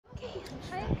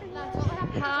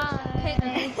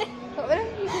Hi. But whatever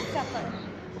you can stop there.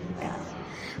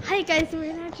 Hi guys,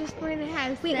 we're not just going to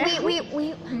house. No,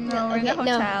 we're in the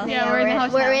hotel. Yeah, we're in the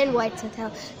hotel. We're in White's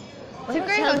hotel. It's a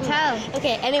great hotel.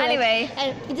 Okay, anyway.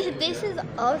 Anyway. This is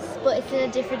us, but it's in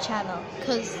a different channel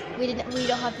because we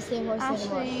don't have the same horse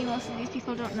anymore. Actually, most of these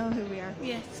people don't know who we are.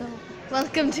 Yes. So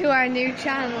Welcome to our new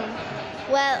channel.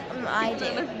 well, I do.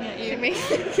 Looking at you.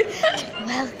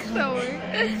 Welcome.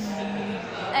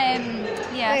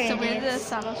 Yeah, so We're we're the idiots.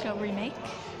 Saddle Show remake.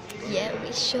 Yeah,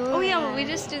 we sure. Oh yeah, well, we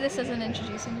just do this as an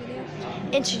introducing video.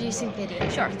 Introducing video.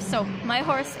 Sure. So my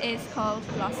horse is called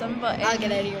Blossom, but I'll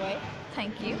get out of your way.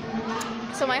 Thank you.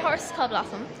 So my horse is called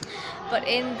Blossom, but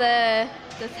in the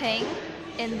thing,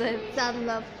 in the Saddle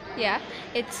up.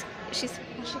 she's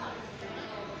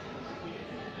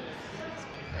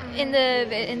in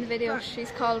the video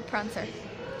she's called Prancer,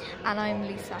 and I'm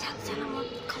Lisa.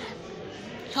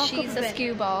 Talk She's up a a bit.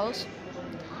 skewbald.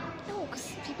 No,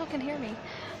 because people can hear me.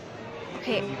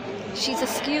 Okay, she's a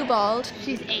skewbald.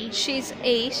 She's 8. She's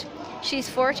 8. She's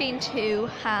 14.2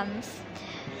 hands.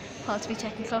 Well, to be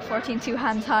technical, 14.2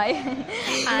 hands high.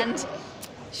 And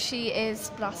she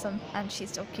is Blossom, and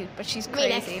she's so cute, but she's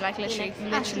crazy. Like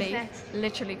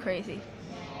literally crazy.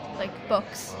 Like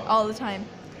books all the time.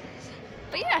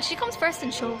 But yeah, she comes first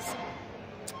in shows.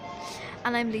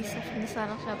 And I'm Lisa from the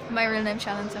Saddle Club. My real name's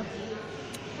Shannon, so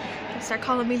start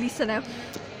calling me Lisa now.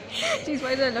 Jeez,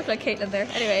 why did I look like Caitlin there?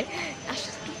 Anyway, Ash,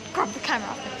 just grab the camera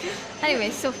off me. Anyway,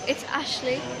 so it's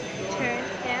Ashley. Turn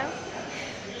down.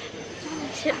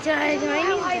 Do I know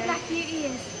how high Black Beauty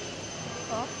is?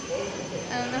 Oh,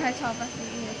 I don't know how tall Black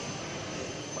Beauty is.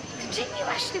 continue,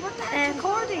 Ashley. What the heck?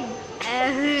 Recording.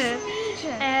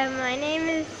 My name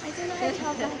is. I don't know how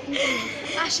tall Black Beauty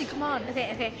is. Ashley, come on.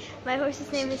 Okay. My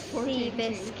horse's name is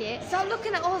Seabiscuit. Stop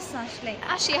looking at us, Ashley.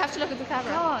 Ashley, you have to look at the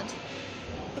camera. God.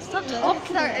 Stop Oh,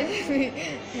 talking. sorry.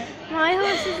 My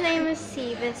horse's name is I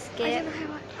Seabiscuit. don't know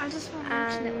how. I just want to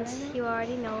mention it. And you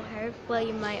already know her. Well,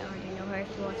 you might already know her if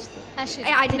you watched it. Ashley,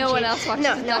 I didn't no one cheat. else watches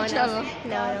no, that no one channel. else.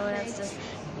 No one else does.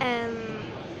 And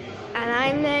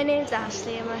I'm my name's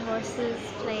Ashley, and my horse is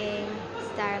playing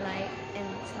Starlight in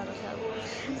Saddle Club,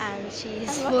 and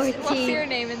she's And 14. what's your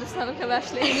name in the Saddle Club,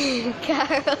 Ashley?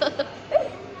 Carol.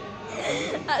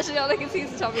 Ashley, all I can see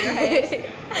is the top of your head.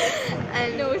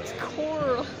 And No, it's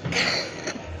Coral.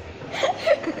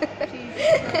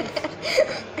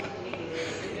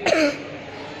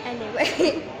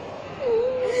 anyway,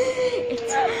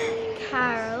 it's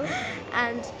Carol,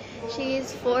 and she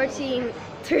is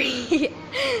 14.3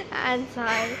 and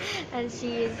size, and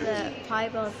she is a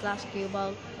piebald /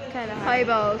 skewbald kind of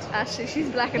Piebald. Ashley, she's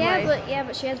black and white.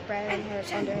 but she has brown in her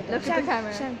under her. Look at the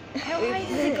camera. How high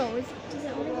does it go? Does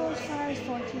it only go as far as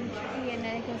 14.3 and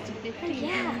then it goes to 15?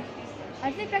 Yeah.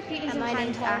 I think Black Beauty's And a my tiny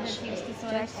name's taller Ash. than Beauty, so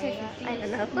Did I I'd say say that? 15. I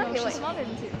don't know. No, Okay, she's wait. smaller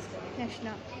than Susan. No, she's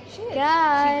not. She is.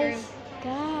 Guys,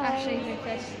 Actually, guys. you're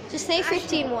good. Just say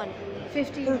 15.1.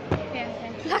 15. Yeah,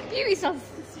 okay. Black Beauty's not.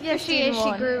 Yeah, she is. She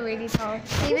 15.1. grew really tall.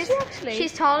 Is she actually?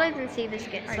 She's taller than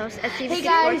Seabiscuit, so Seabiscuit's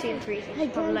guys. 14.3. Hey,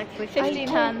 Probably guys. like 15. 15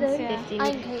 hands, yeah. 15.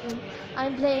 I'm Caitlin.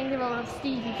 I'm playing the role of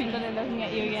Stevie. People are looking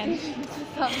at you again.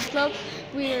 Saddle Club.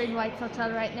 We are in White's Hotel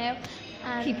right now.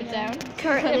 And, Keep it down.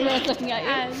 Currently. Everyone's looking at you.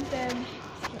 And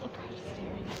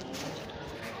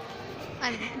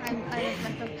I love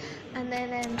myself. And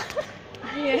then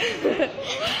yeah,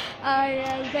 I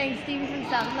am playing Stevie from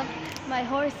Saddle Club. My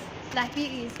horse Black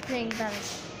Beauty is playing Belle.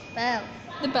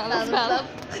 The Bell. Club.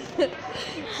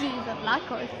 She's a black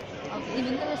horse.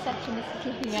 Even the receptionist is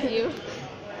looking at you.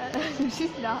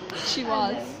 She's not. She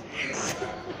was.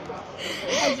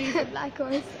 And she's a black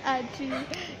horse, and she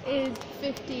is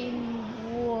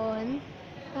 15.1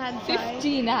 and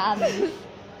 15 hands.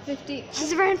 15.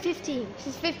 She's around 15.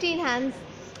 She's 15 hands.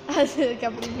 I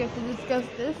can't believe we have to discuss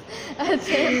this. And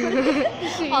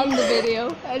she, On the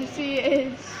video. And she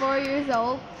is 4 years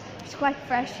old. She's quite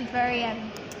fresh. She's very a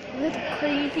little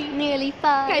crazy, Nearly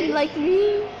 5. kind of like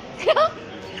me.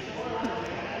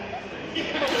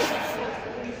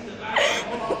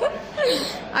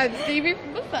 I'm Stevie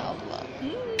from the South Club.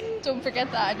 Don't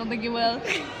forget that. I don't think you will.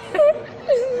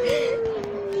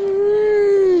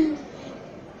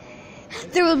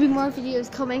 There will be more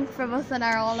videos coming from us on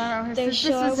all our horses. There This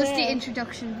sure was just the will.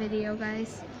 introduction video,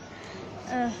 guys.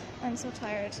 I'm so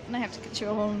tired, and I have to get through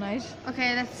a whole night.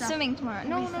 Okay, let's stop. Swimming tomorrow.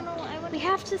 No, I want We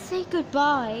have to say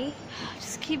goodbye.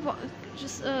 just keep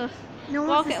just No one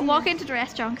walk wants to see walk that. into the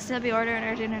restaurant because they'll be ordering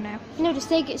our dinner now. No, just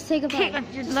say goodbye. Caitlin,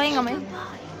 you're lying on me.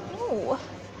 No.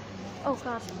 Oh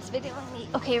God, it's videoing me.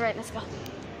 Okay, right, let's go.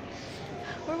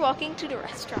 We're walking to the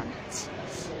restaurant.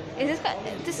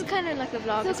 This is kind of like a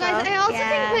vlog So as guys, well. I also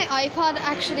Yeah. think my iPod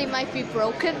actually might be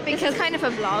broken This because is kind of a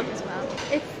vlog as well.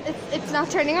 it's not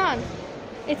turning on.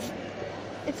 It's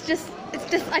just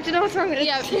I don't know what's wrong with it.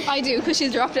 Yeah, I do because she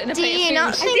dropped it in a Do plate you of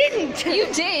not food. I didn't. You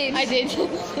did. I did.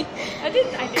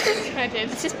 I did.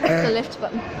 Let's just press the lift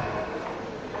button.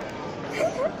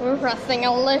 We're pressing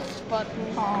a lift button.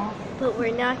 Aww. But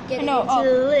we're not getting No, into oh.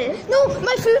 the lift. No,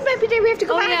 my food might be there. We have to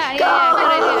go back. Good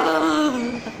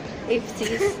idea.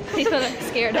 Oopsies. People are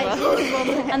scared of us.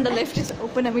 And the lift is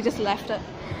open and we just left it.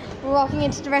 We're walking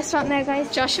into the restaurant now,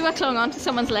 guys. Joshua clung onto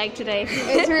someone's leg today.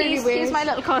 It's really he's, weird. He's my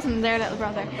little cousin, their little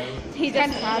brother. He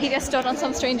just stood on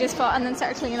some stranger's foot and then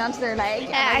started clinging onto their leg.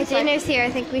 And I Our was like- dinner's here. I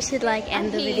think we should like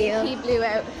end the video. He blew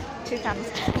out 2 cans.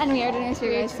 And we are dinner's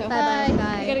here, guys. So Bye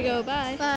bye. we gotta go. Bye. Bye.